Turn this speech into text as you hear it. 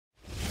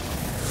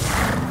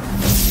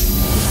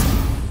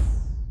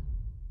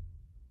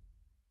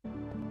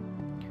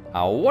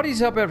What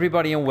is up,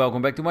 everybody, and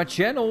welcome back to my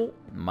channel.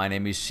 My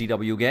name is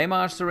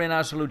ZWGamemaster and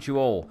I salute you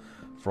all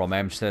from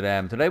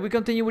Amsterdam. Today we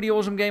continue with the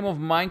awesome game of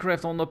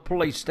Minecraft on the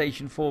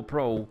PlayStation 4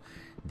 Pro.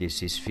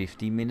 This is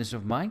 15 minutes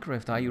of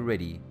Minecraft. Are you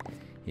ready?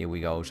 Here we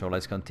go. So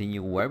let's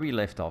continue where we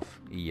left off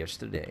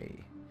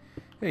yesterday.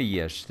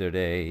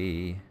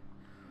 Yesterday,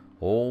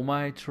 all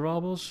my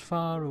troubles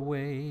far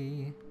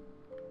away.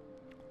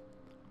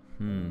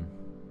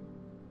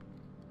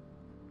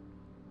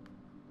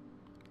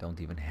 Don't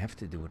even have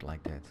to do it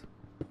like that.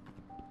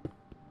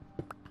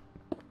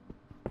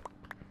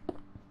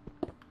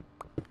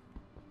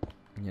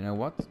 You know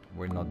what?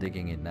 We're not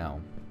digging it now.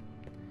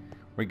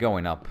 We're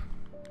going up.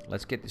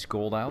 Let's get this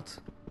gold out.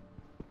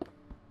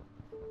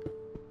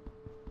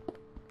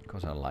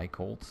 Because I like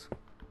gold.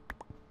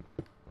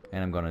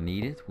 And I'm gonna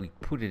need it. We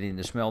put it in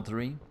the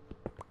smeltery.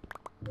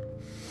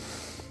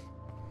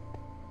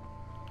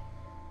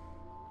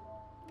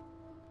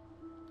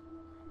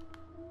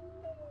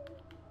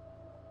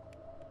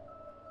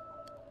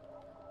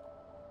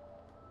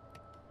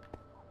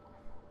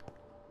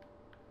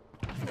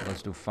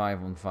 Let's do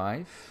 5 on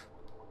 5.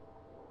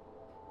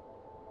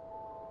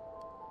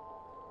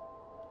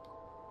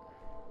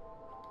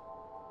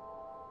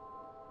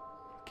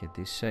 Get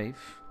this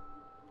safe.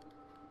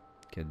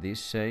 Get this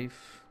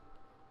safe.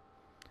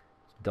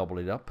 Double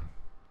it up.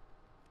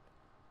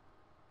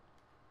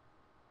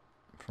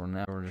 For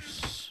now,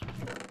 just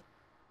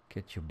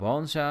get your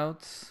bones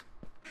out.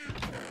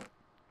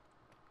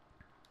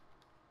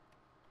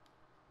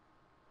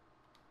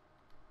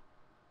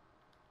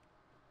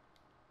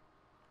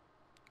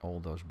 All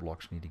those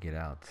blocks need to get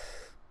out.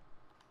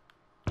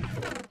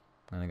 And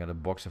I got a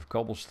box of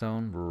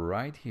cobblestone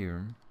right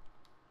here.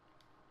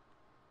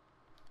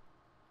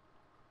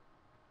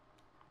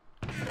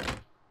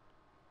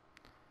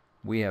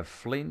 We have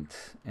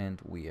flint and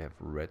we have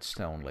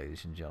redstone,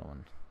 ladies and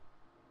gentlemen.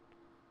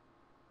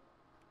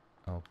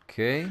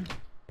 Okay.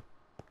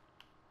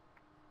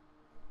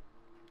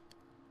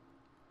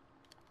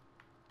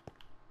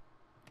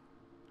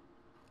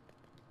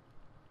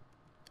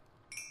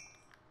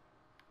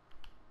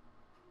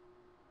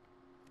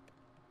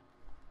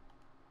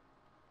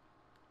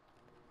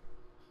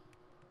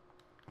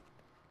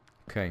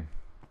 Okay.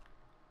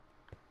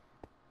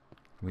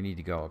 We need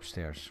to go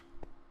upstairs.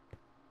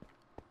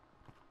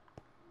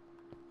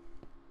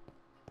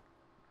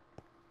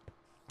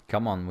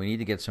 Come on, we need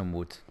to get some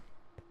wood.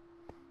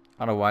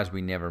 Otherwise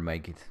we never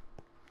make it.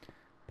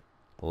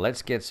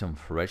 Let's get some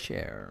fresh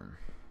air.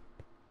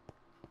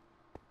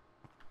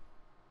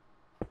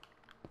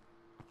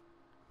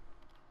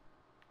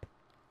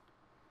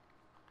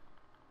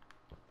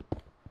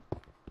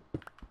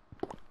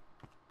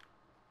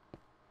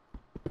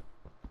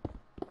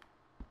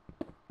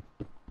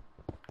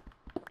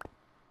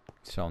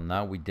 So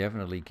now we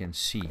definitely can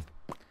see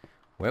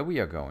where we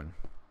are going.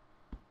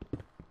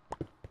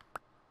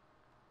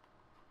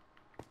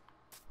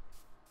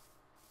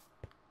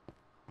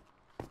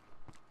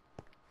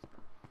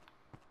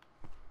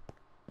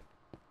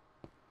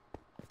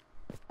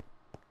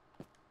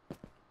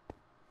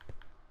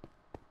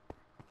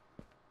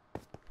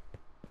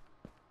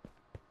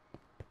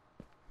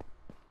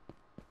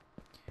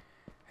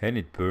 And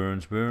it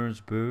burns,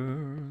 burns,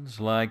 burns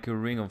like a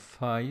ring of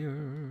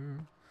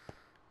fire.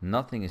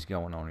 Nothing is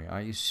going on here.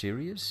 Are you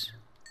serious?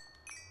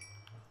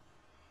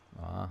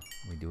 Ah,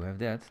 we do have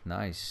that.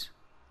 Nice.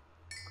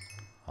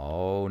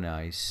 Oh,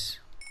 nice.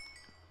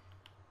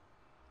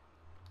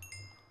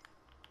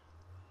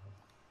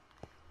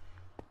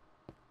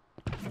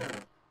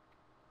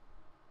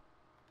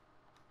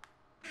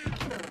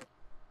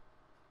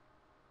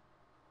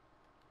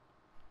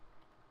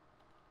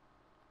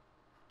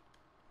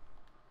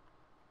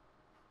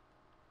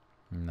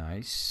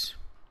 Nice.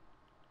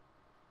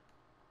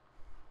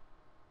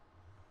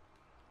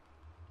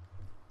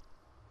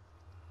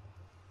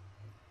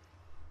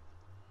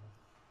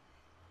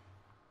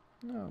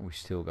 No, we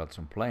still got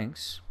some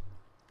planks.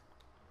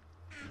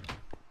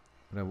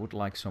 But I would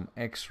like some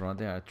extra.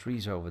 There are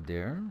trees over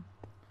there.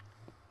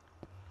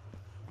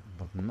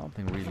 But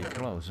nothing really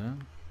close, huh?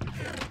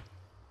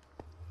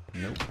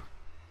 Nope.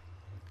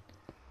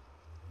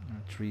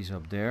 Trees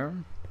up there.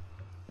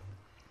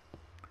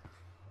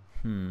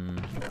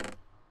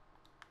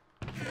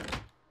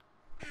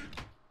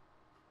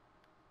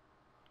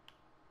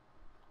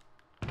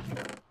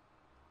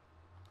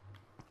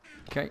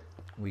 Okay,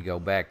 we go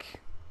back.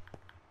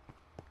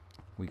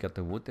 We got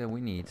the wood that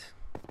we need.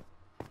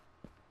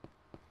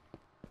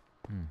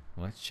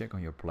 Let's check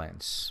on your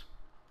plants.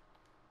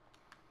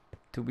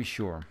 To be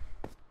sure.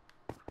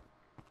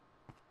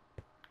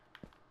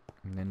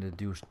 And then to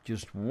do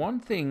just one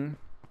thing.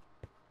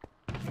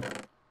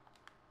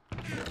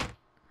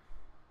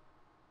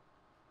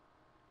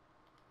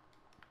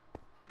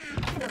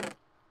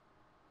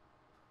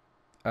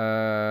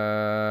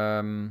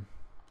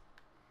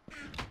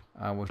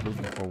 I was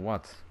looking for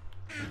what?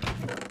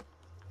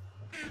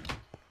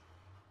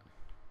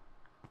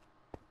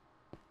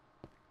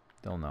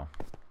 Don't know.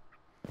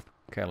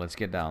 Okay, let's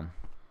get down.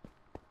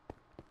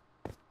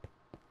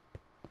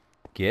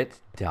 Get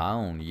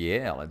down.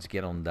 Yeah, let's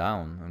get on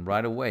down. And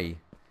right away.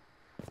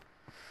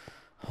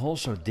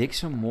 Also, dig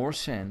some more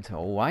sand.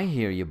 Oh, I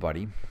hear you,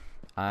 buddy.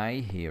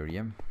 I hear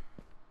you.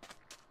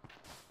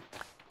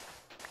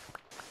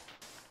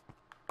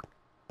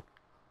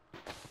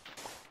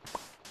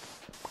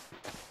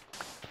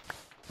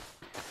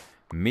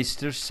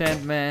 Mr.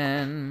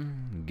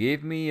 Sandman,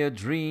 give me a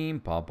dream,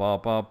 pa pa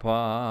pa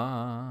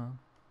pa.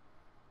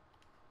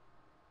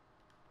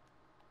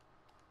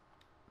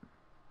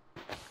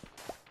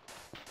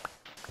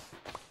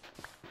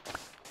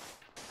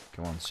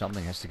 Come on,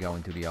 something has to go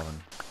into the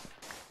oven.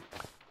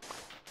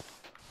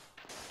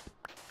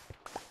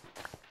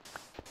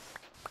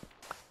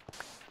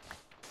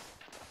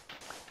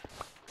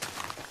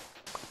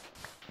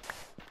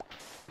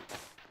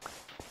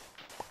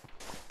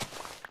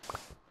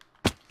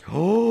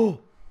 Oh!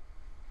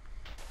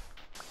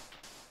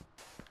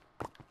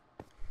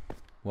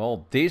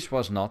 Well, this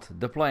was not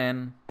the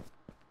plan.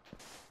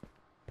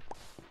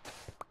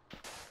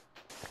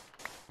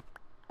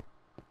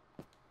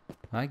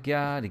 I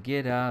gotta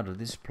get out of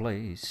this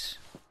place.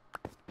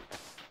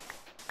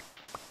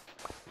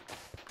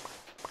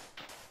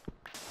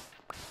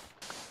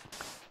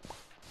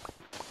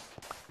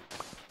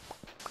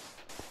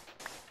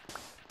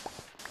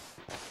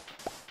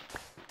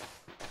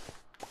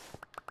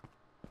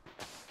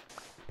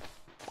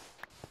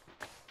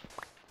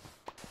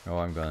 Oh,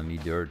 I'm gonna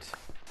need dirt.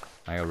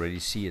 I already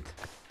see it.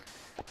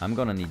 I'm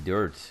gonna need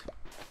dirt.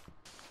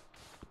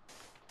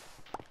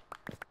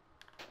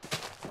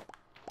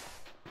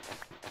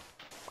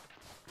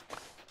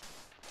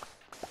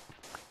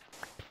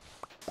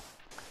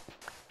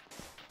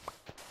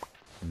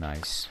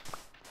 Nice.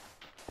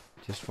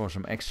 Just for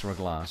some extra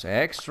glass.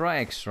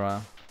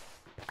 Extra.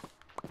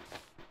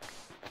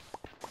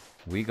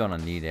 We're gonna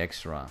need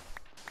extra.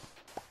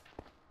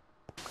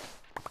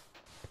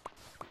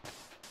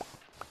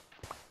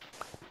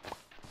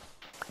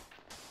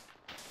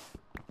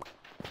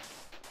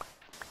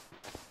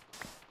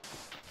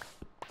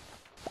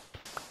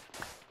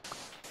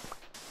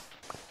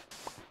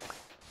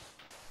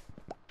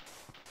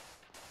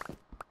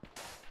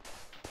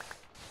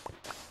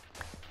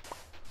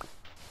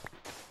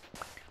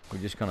 We're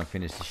just gonna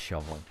finish the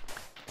shovel.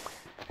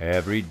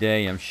 Every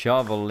day I'm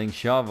shoveling.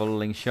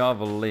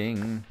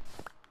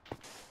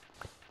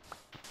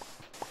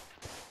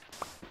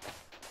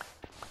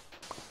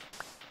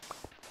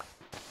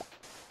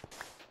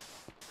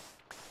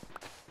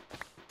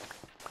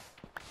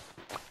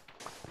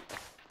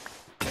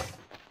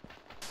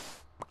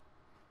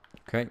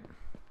 Okay.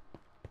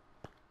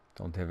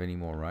 Don't have any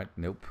more, right?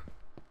 Nope.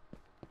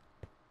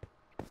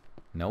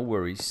 No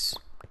worries.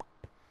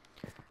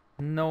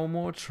 No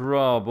more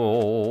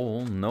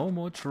trouble. No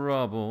more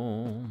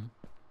trouble.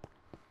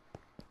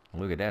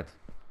 Look at that.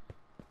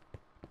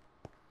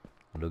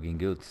 Looking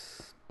good.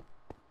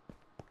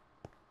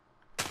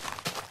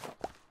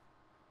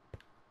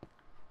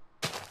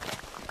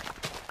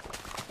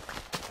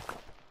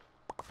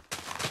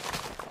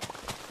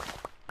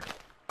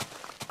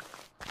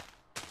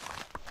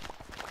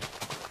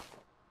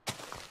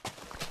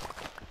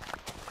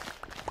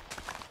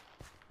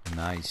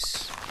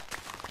 Nice.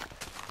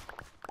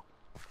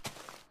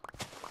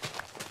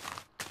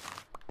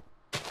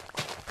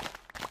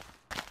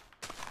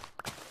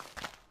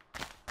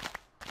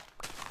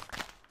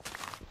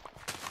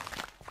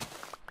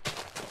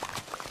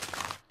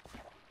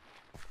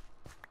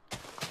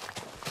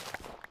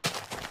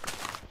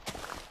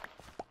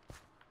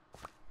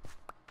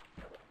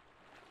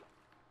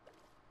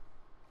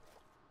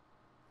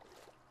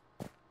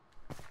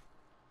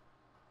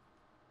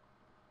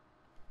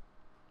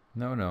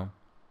 No.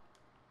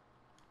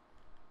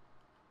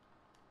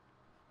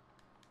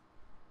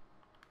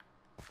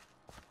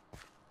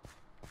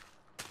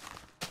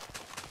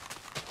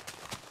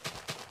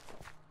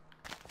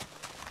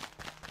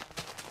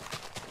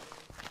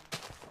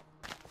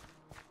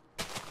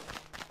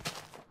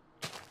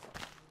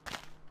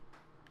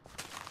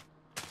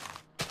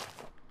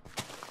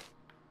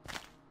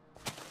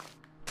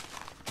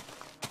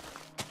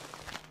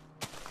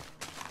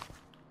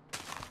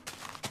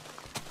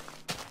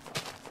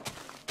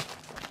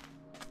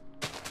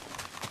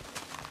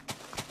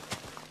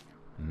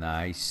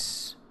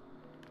 Nice.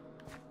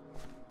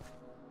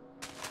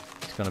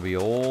 It's gonna be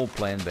all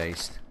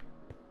plant-based.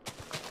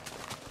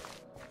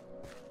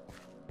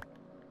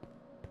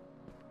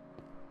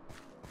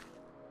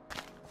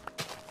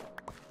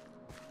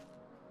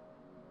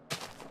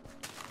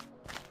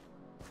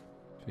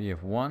 So you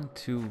have 1,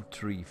 2,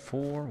 3,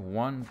 4.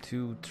 1,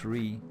 2,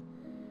 3,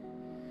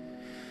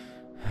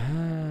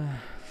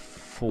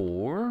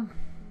 4.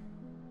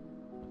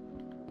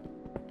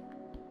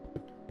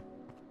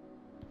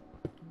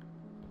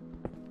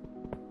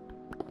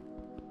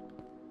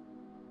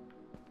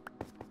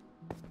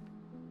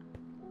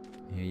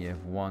 Here you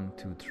have 1,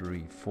 2,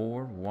 3,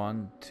 4.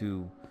 1,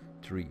 2,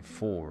 3,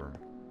 4.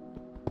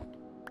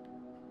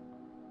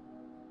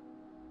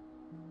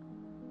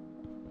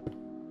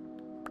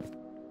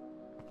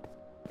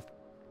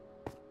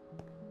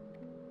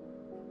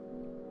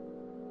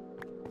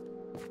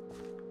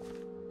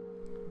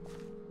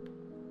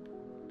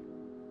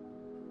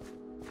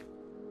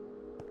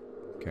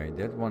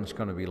 Okay, that one's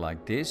gonna be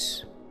like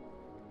this.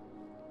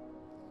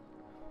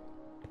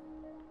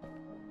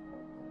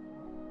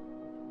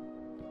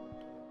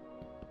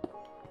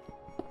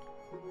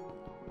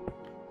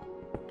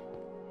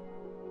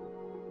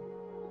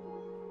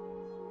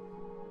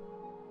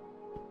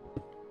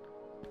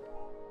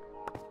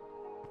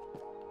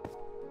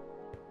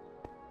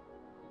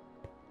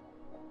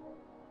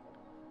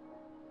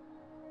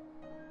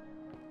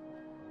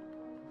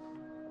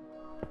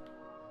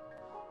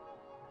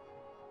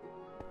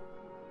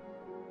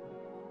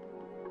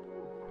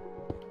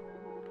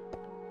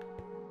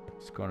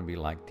 It's gonna be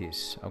like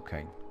this.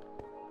 Okay.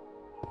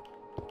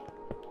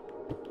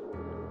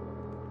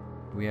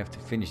 We have to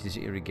finish this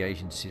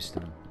irrigation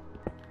system.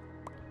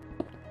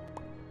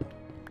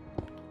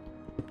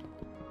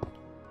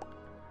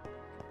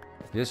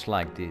 Just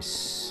like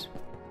this.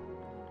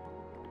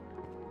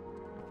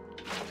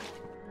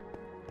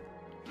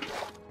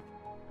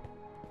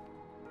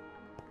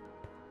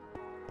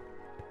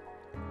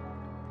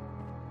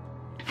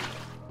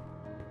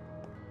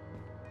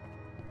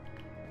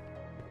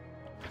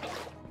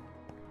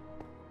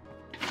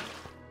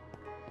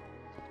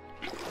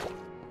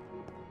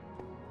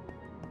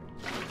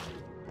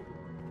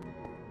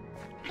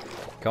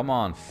 Come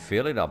on,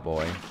 fill it up,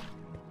 boy.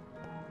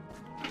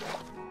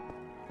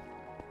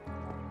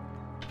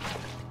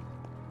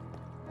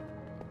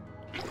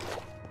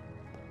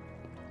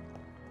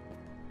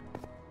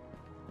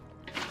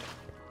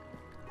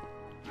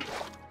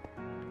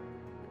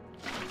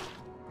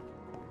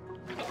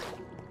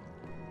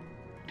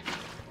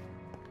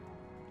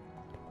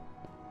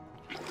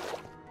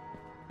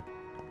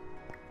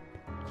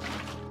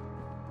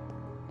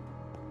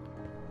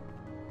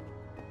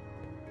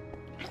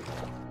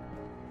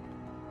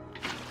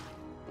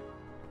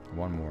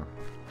 One more.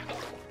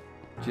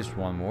 Just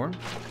one more.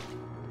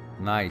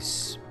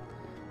 Nice.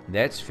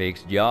 That's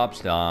fixed. Job's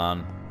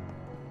done.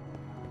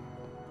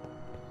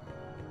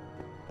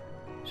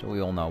 So we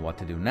all know what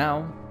to do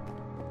now.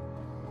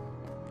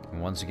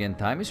 And once again,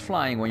 time is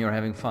flying when you're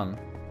having fun.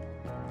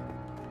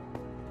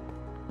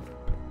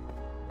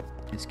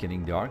 It's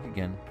getting dark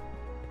again.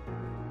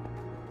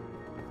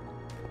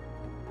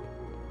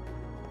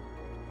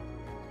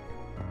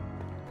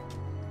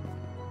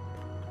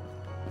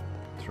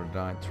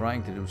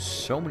 Trying to do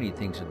so many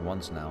things at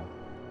once now.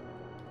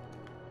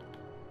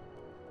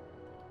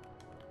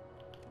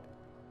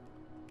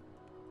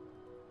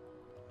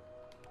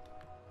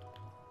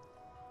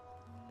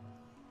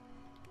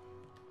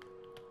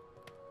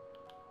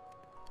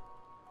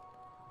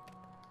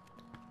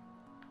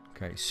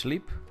 Okay,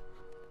 sleep.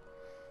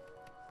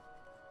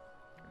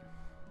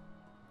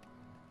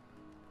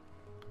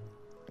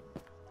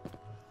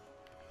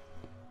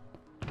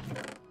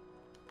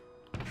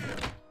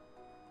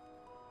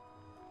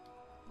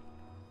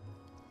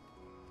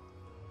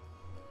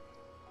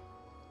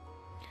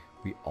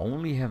 We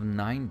only have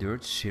 9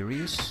 dirt.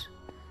 Serious?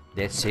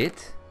 That's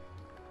it?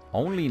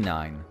 Only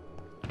 9.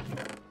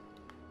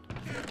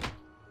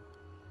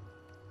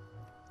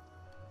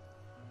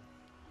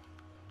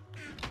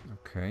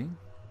 Okay.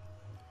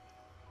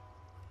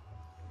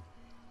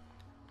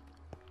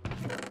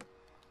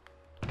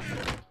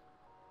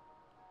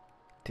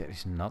 There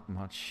is not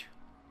much.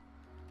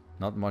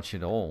 Not much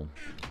at all.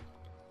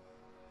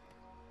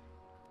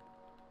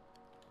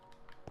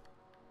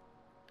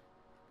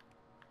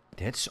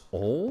 That's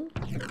all?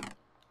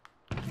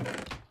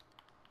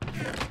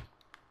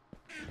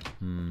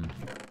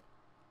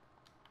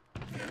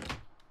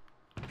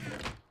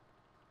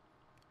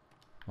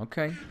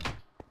 Okay.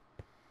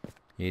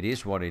 It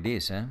is what it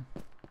is, eh?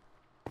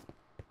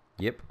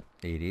 Yep,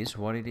 it is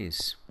what it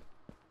is.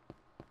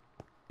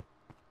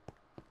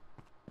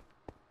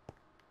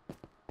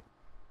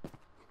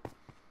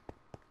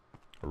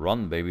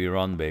 Run, baby,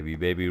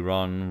 baby,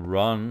 run,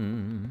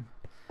 run.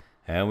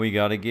 And we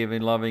gotta give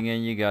it loving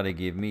and you gotta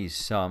give me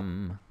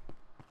some.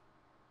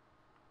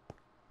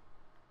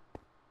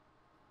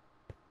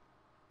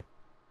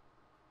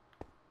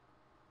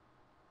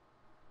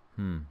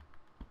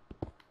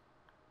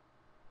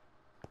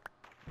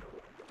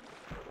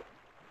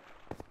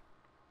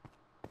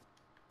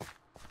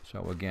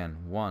 So again,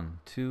 1,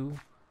 2,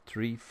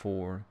 3,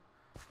 4,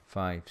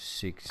 5,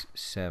 6,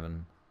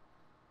 7.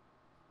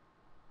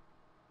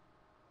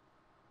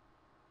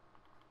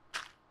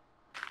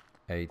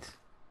 8.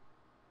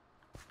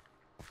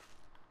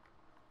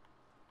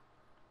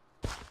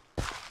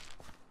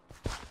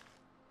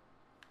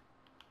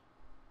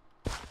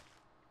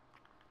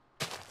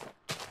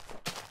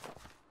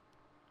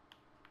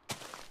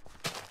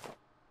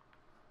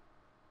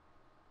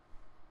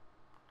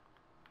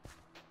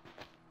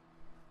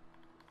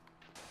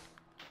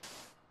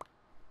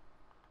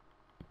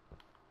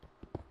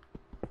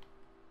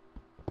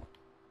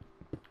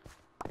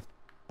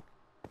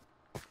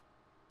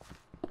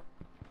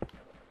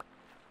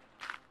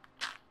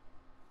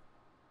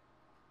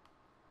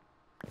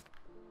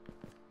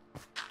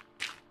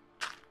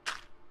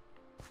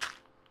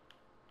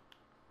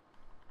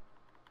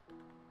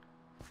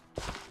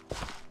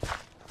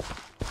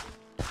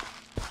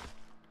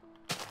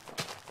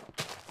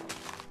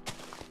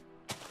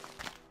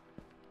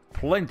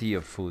 plenty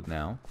of food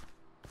now.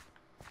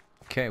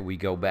 Okay, we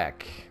go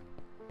back.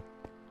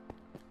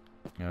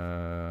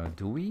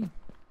 Do we?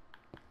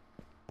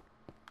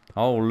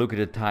 Oh, look at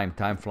the time.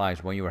 Time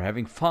flies when you are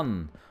having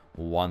fun.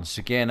 Once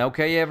again.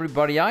 Okay,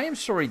 everybody, I am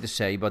sorry to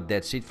say, but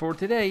that's it for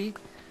today.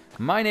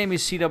 My name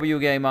is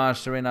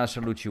ZWGamemaster and I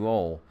salute you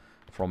all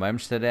from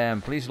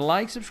Amsterdam. Please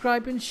like,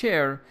 subscribe and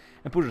share.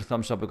 And put a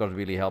thumbs up because it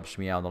really helps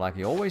me out. And like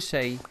I always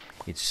say,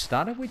 it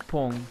started with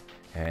Pong.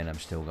 And I'm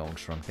still going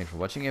strong. Thanks for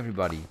watching,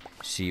 everybody.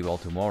 See you all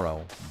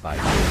tomorrow.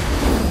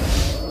 Bye.